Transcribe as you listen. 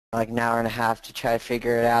like an hour and a half to try to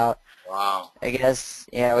figure it out. Wow. I guess,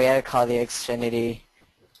 yeah, we had to call the Xfinity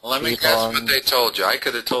Well, let me people. guess what they told you. I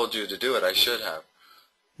could have told you to do it. I should have.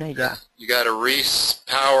 No, yeah. You got to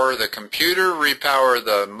repower the computer, repower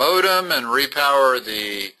the modem, and repower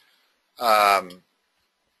the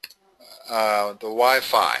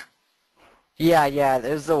Wi-Fi. Yeah,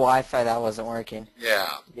 it was the Wi-Fi that wasn't working. Yeah.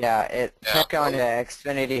 Yeah, it kept going to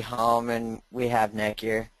Xfinity Home, and we have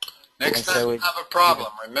Netgear. Next time you have a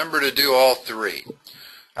problem, remember to do all three.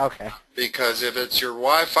 Okay. Because if it's your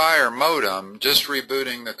Wi-Fi or modem, just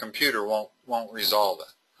rebooting the computer won't resolve it.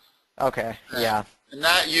 Okay, yeah. And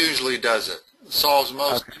that usually does it. It solves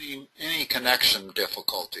most any connection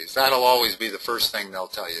difficulties. That'll always be the first thing they'll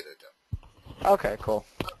tell you to do. Okay, cool.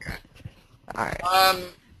 Okay. All right.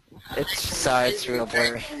 It's real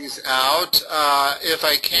blurry. These out. If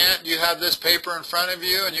I can't, you have this paper in front of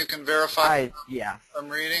you, and you can verify. Yeah. I'm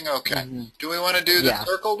reading. Okay. Do we want to do the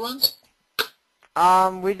circled ones?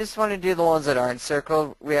 We just want to do the ones that aren't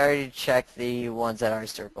circled. We already checked the ones that are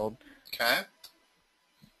circled. Okay.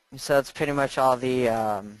 So that's pretty much all the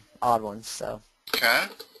odd ones. So. Okay.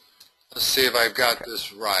 Let's see if I've got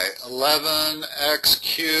this right. 11x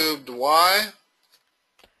cubed y.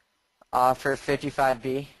 For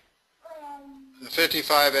 55b.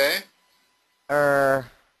 55a.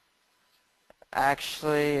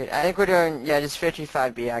 Actually, I think we're doing just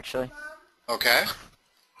 55b actually. Okay.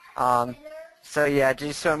 So yeah, do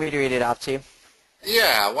you just want me to read it off to you?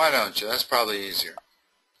 Yeah, why don't you? That's probably easier.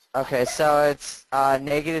 Okay, so it's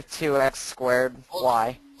negative 2x squared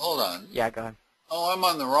y. Hold on. Yeah, go ahead. Oh, I'm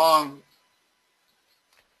on the wrong.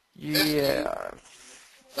 Yeah,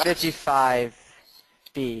 55b.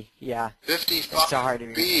 Yeah.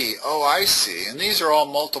 55b. Oh, I see. And these are all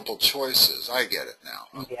multiple choices. I get it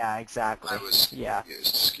now. Yeah, exactly. I was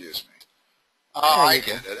confused. Excuse me. Oh, I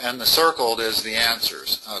get it. And the circled is the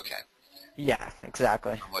answers. Okay. Yeah,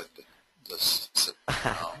 exactly. I'm with this.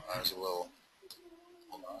 Oh, I was a little.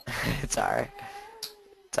 Hold on. It's alright.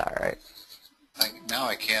 It's alright. Now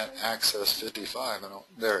I can't access 55.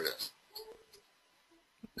 There it is.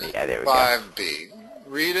 Yeah, there we go. 5b.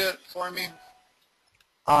 Read it for me.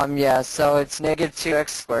 Yeah, so it's negative 2x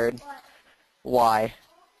squared y.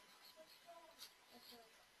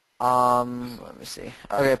 Let me see.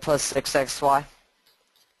 Okay, plus 6xy.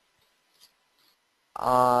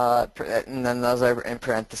 And then those are in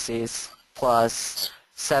parentheses. Plus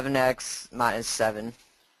 7x minus 7.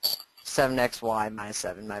 7xy minus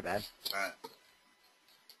 7, my bad. All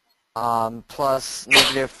right. Plus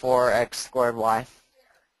negative 4x squared y.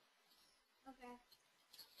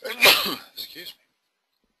 Excuse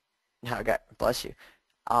me. No, bless you.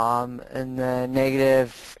 And then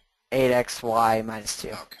negative 8xy minus 2.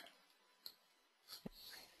 Okay.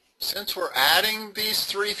 Since we're adding these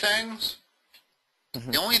three things,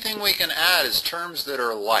 the only thing we can add is terms that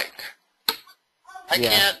are like. I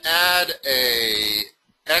can't add a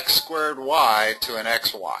x squared y to an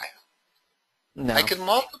xy. No. I can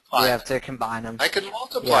multiply You have to combine them. I can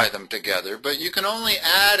multiply them together, but you can only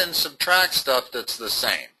add and subtract stuff that's the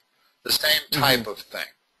same type of thing.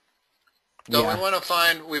 So we want to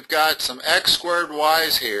find, we've got some x squared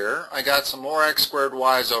y's here. I got some more x squared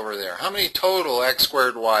y's over there. How many total x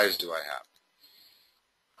squared y's do I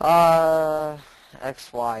have?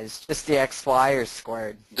 XY's. Just the XY or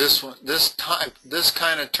squared? This one, this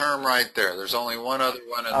kind of term right there. There's only one other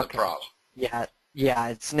one in the problem. Yeah,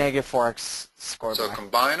 it's negative 4x squared So y.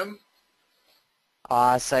 combine them.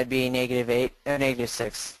 So I'd be negative 8, negative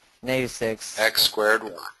 6. Negative 6. X squared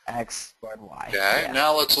y. X squared y. Okay,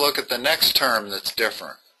 now let's look at the next term that's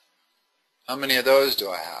different. How many of those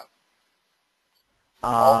do I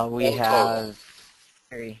have? We have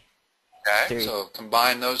 3. Okay, so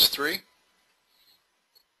combine those three.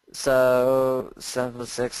 So 7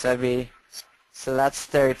 plus 6, that'd be, so that's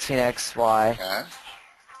 13xy. Okay.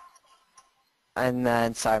 And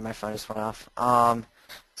then, sorry, my phone just went off.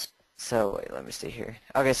 So wait, let me see here.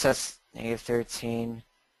 Okay, so that's negative 13,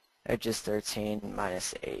 or just 13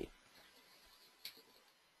 minus 8.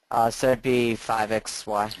 So it'd be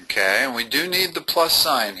 5xy. Okay, and we do need the plus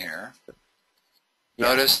sign here.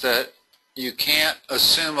 Notice that you can't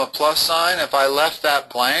assume a plus sign. If I left that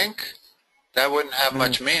blank, that wouldn't have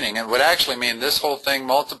much meaning. It would actually mean this whole thing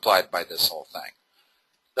multiplied by this whole thing.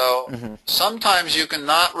 So sometimes you can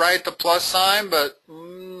not write the plus sign, but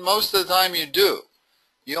most of the time you do.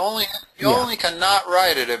 You only cannot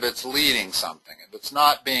write it if it's leading something, if it's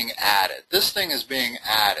not being added. This thing is being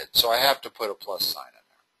added, so I have to put a plus sign in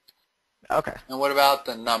there. Okay. And what about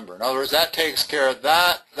the number? In other words, that takes care of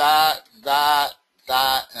that,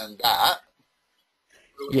 and that.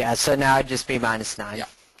 Yeah, so now it'd just be minus 9. Yeah.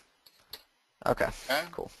 Okay. Okay.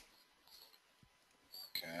 Cool.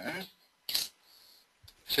 Okay.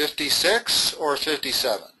 56 or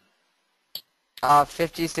 57?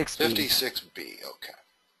 56B. 56B. Okay.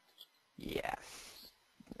 Yeah.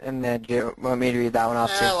 And then do you want me to read that one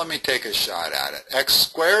off too? Let me take a shot at it. X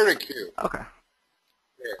squared or cubed? Okay.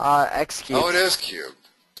 X cubed. Oh, it is cubed.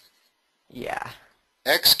 Yeah.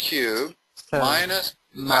 X cubed So, minus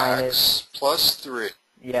x plus 3.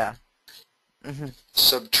 Yeah.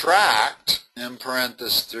 Subtract, in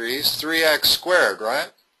parentheses, 3x squared,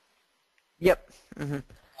 right? Yep.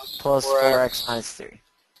 Plus 4x minus 3.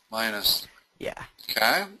 Minus. Yeah.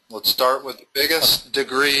 Okay. Let's start with the biggest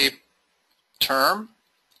degree term.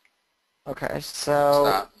 Okay,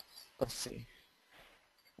 so let's see.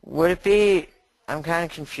 Would it be? I'm kind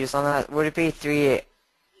of confused on that. Would it be 3x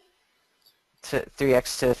to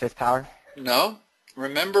the fifth power? No.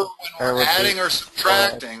 Remember when we're adding or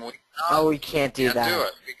subtracting, we can't do that. Do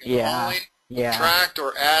it. We can only subtract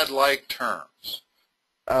or add like terms.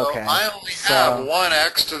 Okay. So I only have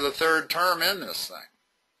 1x to the third term in this thing.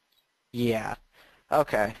 Yeah.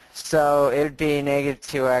 Okay. So it would be negative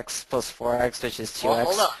 2x plus 4x, which is 2x. Well,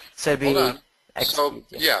 hold on. So it'd be x cubed.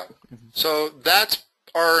 Yeah. So that's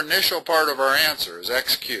our initial part of our answer is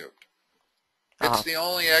x cubed. It's the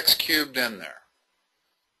only x cubed in there.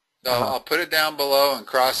 So I'll put it down below and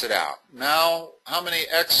cross it out. Now, how many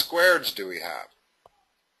x squareds do we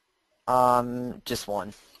have? Just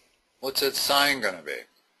one. What's its sign going to be?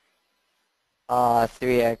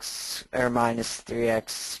 3x or minus 3x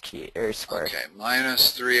squared. Okay,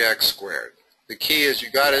 minus 3x squared. The key is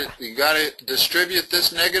you got to distribute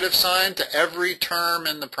this negative sign to every term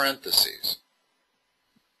in the parentheses.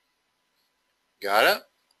 Got it?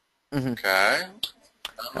 Okay.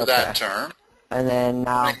 With that term. And then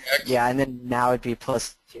now, it'd be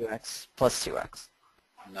plus 2x.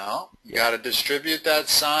 No, you got to distribute that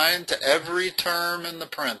sign to every term in the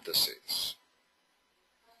parentheses.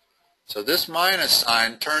 So this minus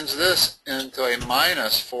sign turns this into a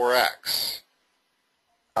minus 4x.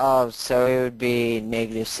 Oh, so it would be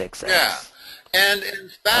negative 6x. Yeah. And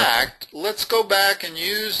in fact, let's go back and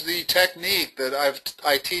use the technique that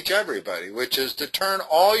I teach everybody, which is to turn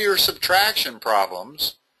all your subtraction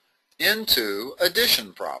problems into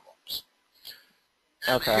addition problems.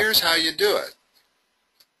 And here's how you do it.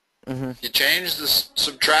 You change the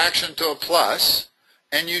subtraction to a plus,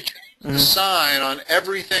 and you change the sign on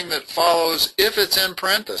everything that follows if it's in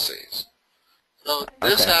parentheses. So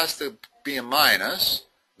this has to be a minus,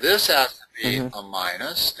 this has to be a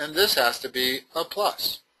minus, and this has to be a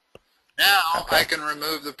plus. Now I can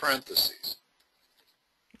remove the parentheses.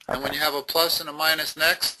 And when you have a plus and a minus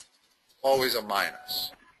next, always a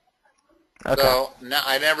minus. So now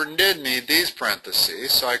I never did need these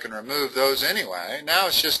parentheses, so I can remove those anyway. Now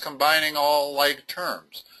it's just combining all like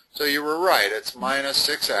terms. So you were right, it's minus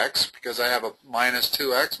 6x because I have a minus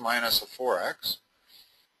 2x minus a 4x.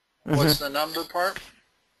 What's the number part?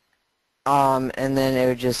 And then it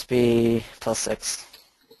would just be plus 6.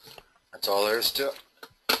 That's all there is to it.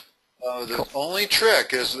 The only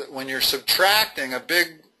trick is that when you're subtracting a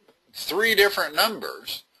big 3 different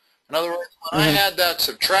numbers, in other words, when I had that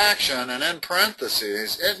subtraction and in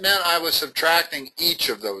parentheses, it meant I was subtracting each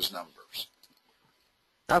of those numbers.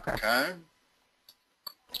 Okay?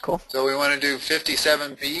 Cool. So we want to do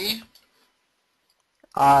 57b?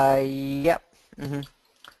 Yep. And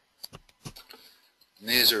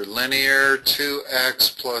these are linear,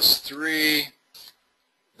 2x plus 3.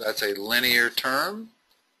 That's a linear term.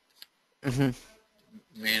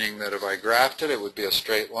 Meaning that if I graphed it, it would be a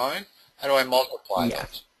straight line. How do I multiply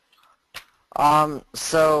those?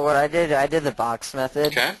 So what I did the box method.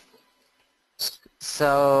 Okay.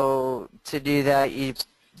 So to do that, you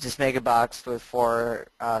just make a box with 4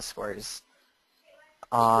 squares.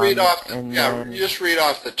 Read off the, just read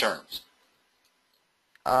off the terms.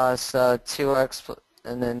 So 2x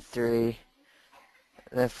and then 3,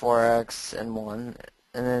 and then 4x and 1,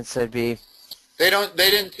 and then so it'd be. They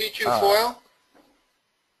didn't teach you FOIL?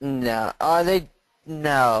 No.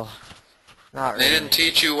 No. Not really. They didn't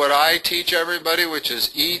teach you what I teach everybody, which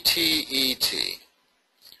is ET. Let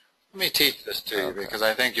me teach this to you because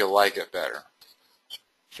I think you'll like it better.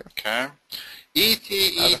 Sure. Okay?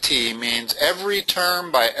 ET means every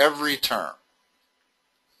term by every term.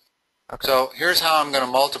 So here's how I'm going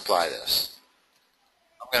to multiply this.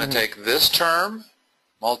 I'm going to take this term,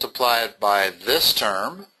 multiply it by this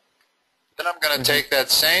term, then I'm going to take that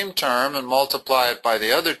same term and multiply it by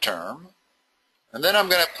the other term, and then I'm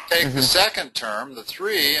going to take the second term, the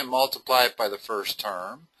 3, and multiply it by the first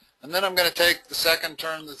term, and then I'm going to take the second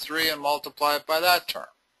term, the 3, and multiply it by that term.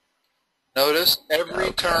 Notice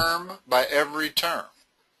every term by every term.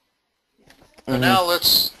 So now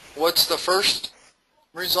what's the first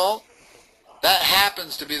result? That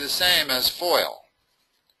happens to be the same as FOIL.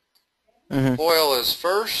 FOIL is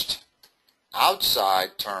first,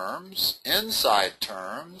 outside terms, inside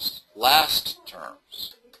terms, last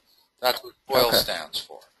terms. That's what FOIL stands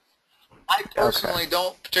for. I personally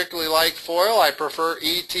don't particularly like FOIL. I prefer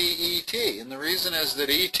ETET. And the reason is that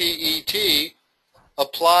ETET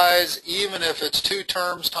applies even if it's 2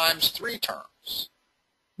 terms times 3 terms.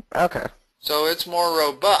 Okay. So it's more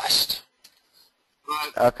robust.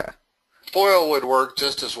 But FOIL would work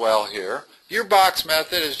just as well here. Your box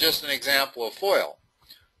method is just an example of FOIL.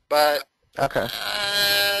 But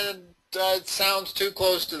it sounds too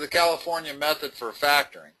close to the California method for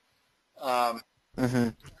factoring.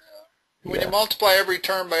 When you multiply every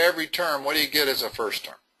term by every term, what do you get as a first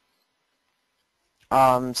term?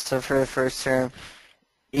 So for the first term,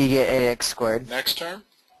 you get 8x squared. Next term?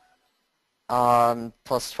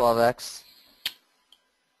 Plus 12x.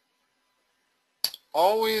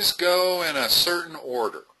 Always go in a certain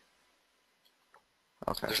order.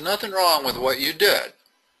 Okay. There's nothing wrong with what you did.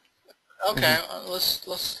 Okay,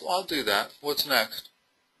 I'll do that. What's next?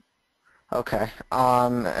 Okay.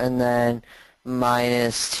 And then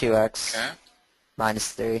minus 2x. Okay.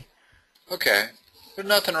 Minus 3. Okay. There's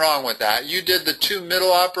nothing wrong with that. You did the 2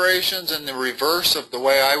 middle operations in the reverse of the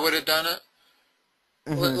way I would have done it.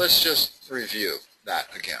 Let's just review that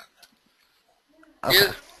again.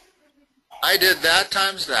 Okay. I did that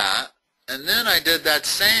times that, and then I did that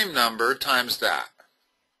same number times that.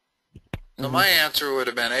 So my answer would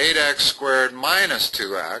have been 8x squared minus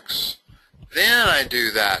 2x. Then I do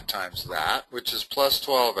that times that, which is plus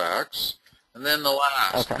 12x. And then the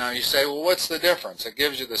last. Now you say, well, what's the difference? It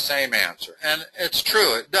gives you the same answer. And it's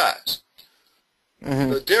true, it does.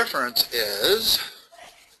 The difference is,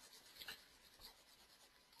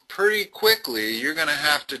 pretty quickly, you're going to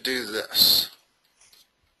have to do this.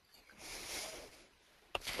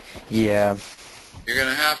 Yeah. You're going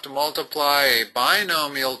to have to multiply a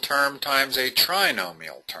binomial term times a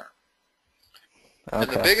trinomial term. And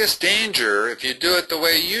the biggest danger, if you do it the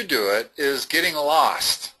way you do it, is getting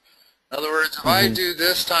lost. In other words, if I do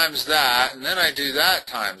this times that, and then I do that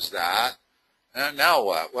times that, and now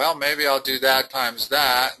what? Well, maybe I'll do that times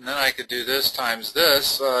that, and then I could do this times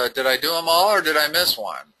this. Did I do them all, or did I miss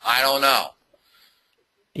one? I don't know.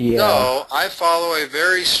 Yeah. So I follow a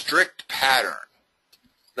very strict pattern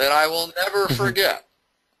that I will never forget.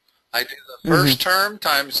 I do the first term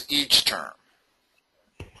times each term.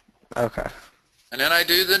 Okay. And then I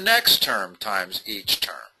do the next term times each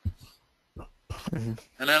term. And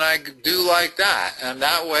then I do like that. And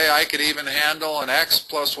that way I could even handle an x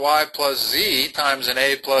plus y plus z times an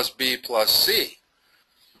a plus b plus c.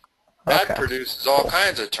 That produces all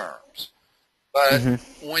kinds of terms. But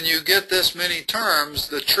when you get this many terms,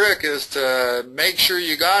 the trick is to make sure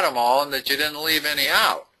you got them all and that you didn't leave any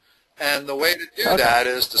out. And the way to do that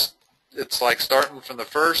is it's like starting from the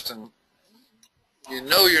first, and you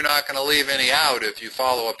know you're not going to leave any out if you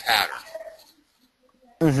follow a pattern.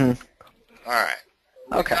 All right.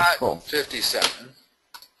 Okay, cool. 57.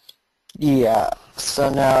 Yeah. So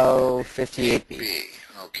now 58b.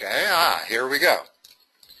 Okay. Here we go.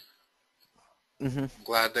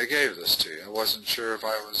 Glad they gave this to you. I wasn't sure if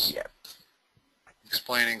I was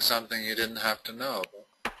explaining something you didn't have to know.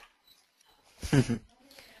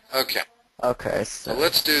 Okay. Okay. So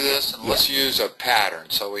let's do this, and let's use a pattern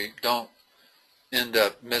so we don't end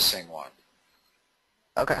up missing one.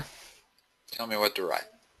 Okay. Tell me what to write.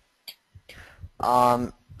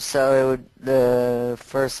 So it would, the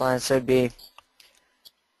first line should be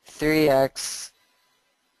 3x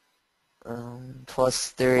plus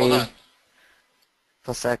 3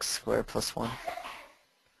 plus x squared plus 1.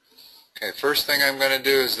 Okay, first thing I'm going to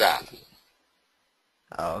do is that.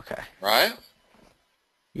 Oh, okay. Right?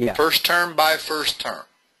 Yeah. First term by first term.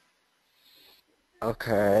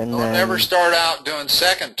 Okay, and Don't then... ever start out doing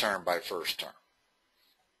second term by first term.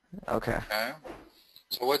 Okay. Okay?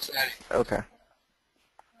 So what's that? Okay.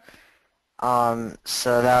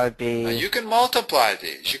 So that would be... Now you can multiply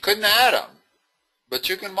these. You couldn't add them, but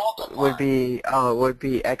you can multiply. Would be, it would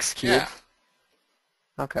be x cubed. Yeah.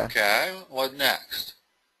 Okay. Okay, what next?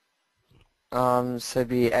 So it'd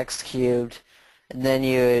be x cubed, and then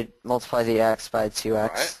you would multiply the x by 2x. All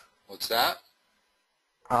right. What's that?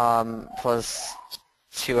 Plus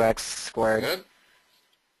 2x squared. Good.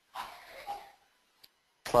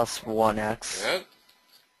 Plus 1x. Good.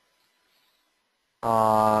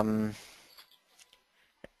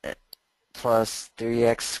 Plus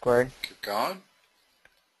 3x squared. Keep going.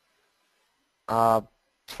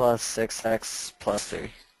 Plus 6x plus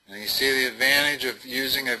 3. And you see the advantage of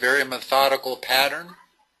using a very methodical pattern?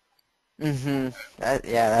 Mm-hmm.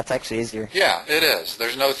 Yeah, that's actually easier. Yeah, it is.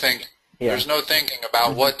 There's no think. Yeah. There's no thinking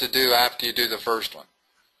about what to do after you do the first one.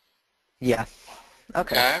 Yeah.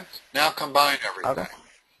 Okay. Okay. Now combine everything. Okay.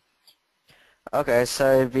 Okay,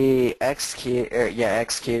 so it'd be x cubed,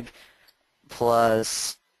 x cubed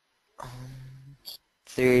plus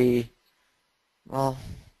 3, well,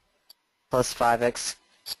 plus 5x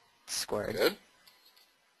squared Good.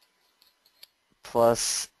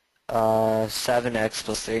 plus 7x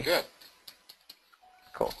plus 3. Good.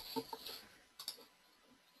 Cool.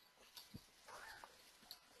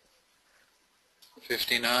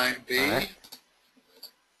 $59B. All right.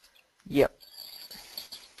 Yep.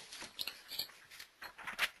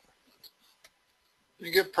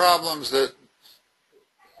 You get problems that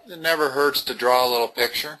it never hurts to draw a little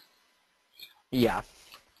picture. Yeah.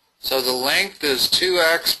 So the length is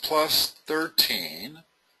 2x plus 13,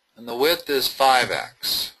 and the width is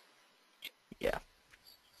 5x. Yeah.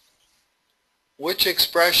 Which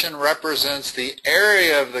expression represents the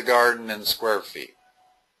area of the garden in square feet?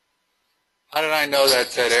 How did I know that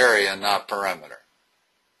said area and not perimeter?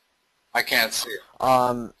 I can't see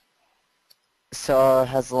it. So it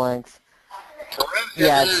has length. If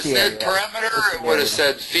it said perimeter, it would have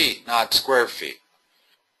said feet, not square feet.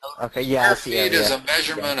 Okay, yeah, Square feet is a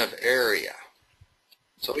measurement of area.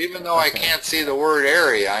 So even though I can't see the word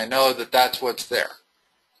area, I know that that's what's there.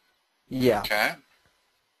 Yeah. Okay?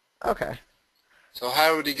 Okay. So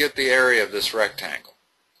how would you get the area of this rectangle?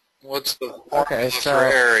 What's the formula for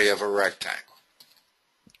area of a rectangle?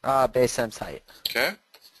 Base times height. Okay?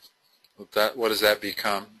 What does that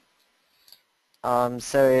become?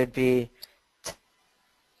 So it'd be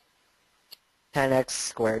 10x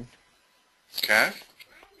squared. Okay?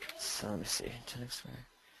 So let me see, 10x squared.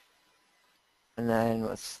 And then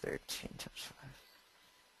what's 13 times 5?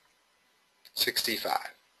 65.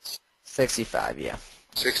 65, yeah.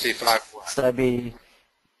 65 what? So that'd be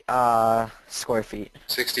square feet.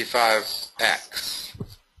 65x.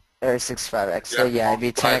 Or 65x. So yeah, it'd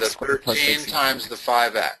be 10x squared plus 13 60. times the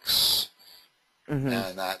 5x. Mm-hmm.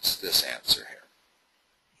 And that's this answer here.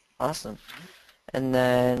 Awesome. And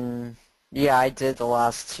then, yeah, I did the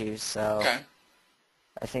last two, so Okay.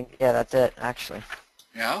 I think, yeah, that's it, actually.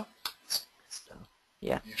 Yeah? So,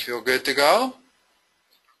 yeah. You feel good to go?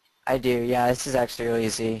 I do, yeah, this is actually really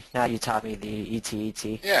easy. Now you taught me the ET.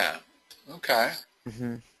 Yeah. Okay.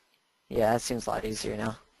 Mm-hmm. Yeah, that seems a lot easier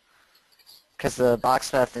now. Because the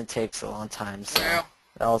box method takes a long time, so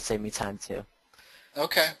that'll save me time too.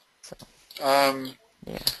 Okay. So,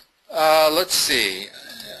 yeah. Let's see.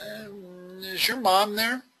 Is your mom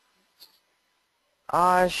there?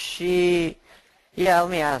 Yeah,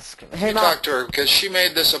 let me ask. Hey, Mom. Talk to her because she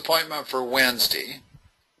made this appointment for Wednesday.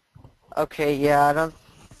 Okay, yeah, I don't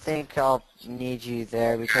think I'll need you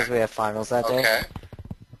there because we have finals that day. Okay.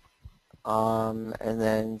 And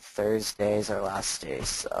then Thursday's our last day,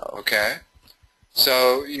 so. Okay.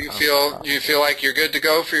 So you feel like you're good to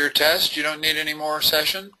go for your test? You don't need any more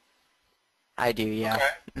session? I do, yeah. Okay.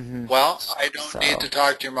 Mm-hmm. Well, I don't need to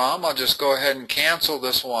talk to your mom. I'll just go ahead and cancel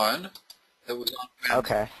this one that was on Wednesday.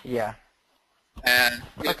 Okay, yeah. And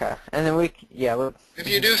and then if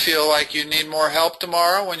you do feel like you need more help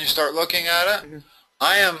tomorrow when you start looking at it,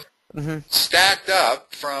 I am stacked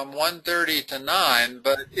up from 1:30 to 9,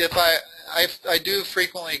 but if I do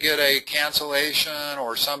frequently get a cancellation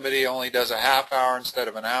or somebody only does a half hour instead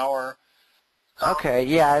of an hour. Okay,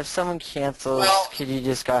 yeah, if someone cancels, could you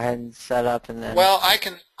just go ahead and set up and then... Well, I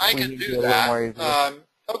can do that.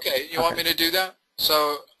 Okay, you want me to do that?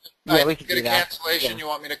 So yeah, we can get do a that. cancellation, you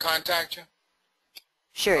want me to contact you?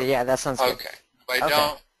 Sure, yeah, that sounds good. Okay. If I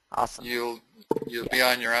don't, awesome. You'll be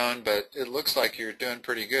on your own, but it looks like you're doing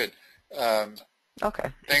pretty good.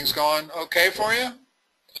 Okay. Things going okay for you?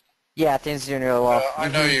 Yeah, things are doing real well. I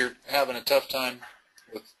know you're having a tough time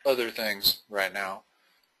with other things right now,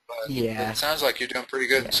 but it sounds like you're doing pretty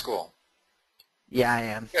good in school. Yeah, I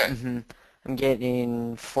am. Good. I'm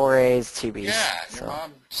getting 4 A's, 2 B's. Yeah, your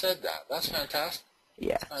mom said that. That's fantastic.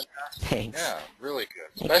 Yeah. Fantastic. Thanks. Yeah, really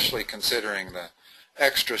good, especially considering the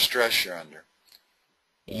extra stress you're under.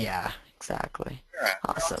 Yeah, exactly. Right.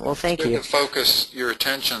 Awesome. Well, thank you. Good to focus your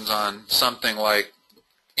attentions on something like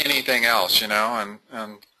anything else, and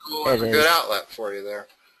school is a good outlet for you there.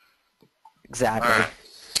 Exactly. All right.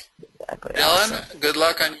 Exactly. Dylan, awesome. Good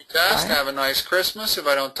luck on your test. Have a nice Christmas if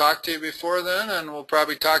I don't talk to you before then, and we'll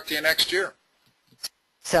probably talk to you next year.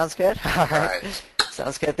 Sounds good. All right.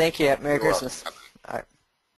 Sounds good. Thank you. Merry Christmas. Welcome.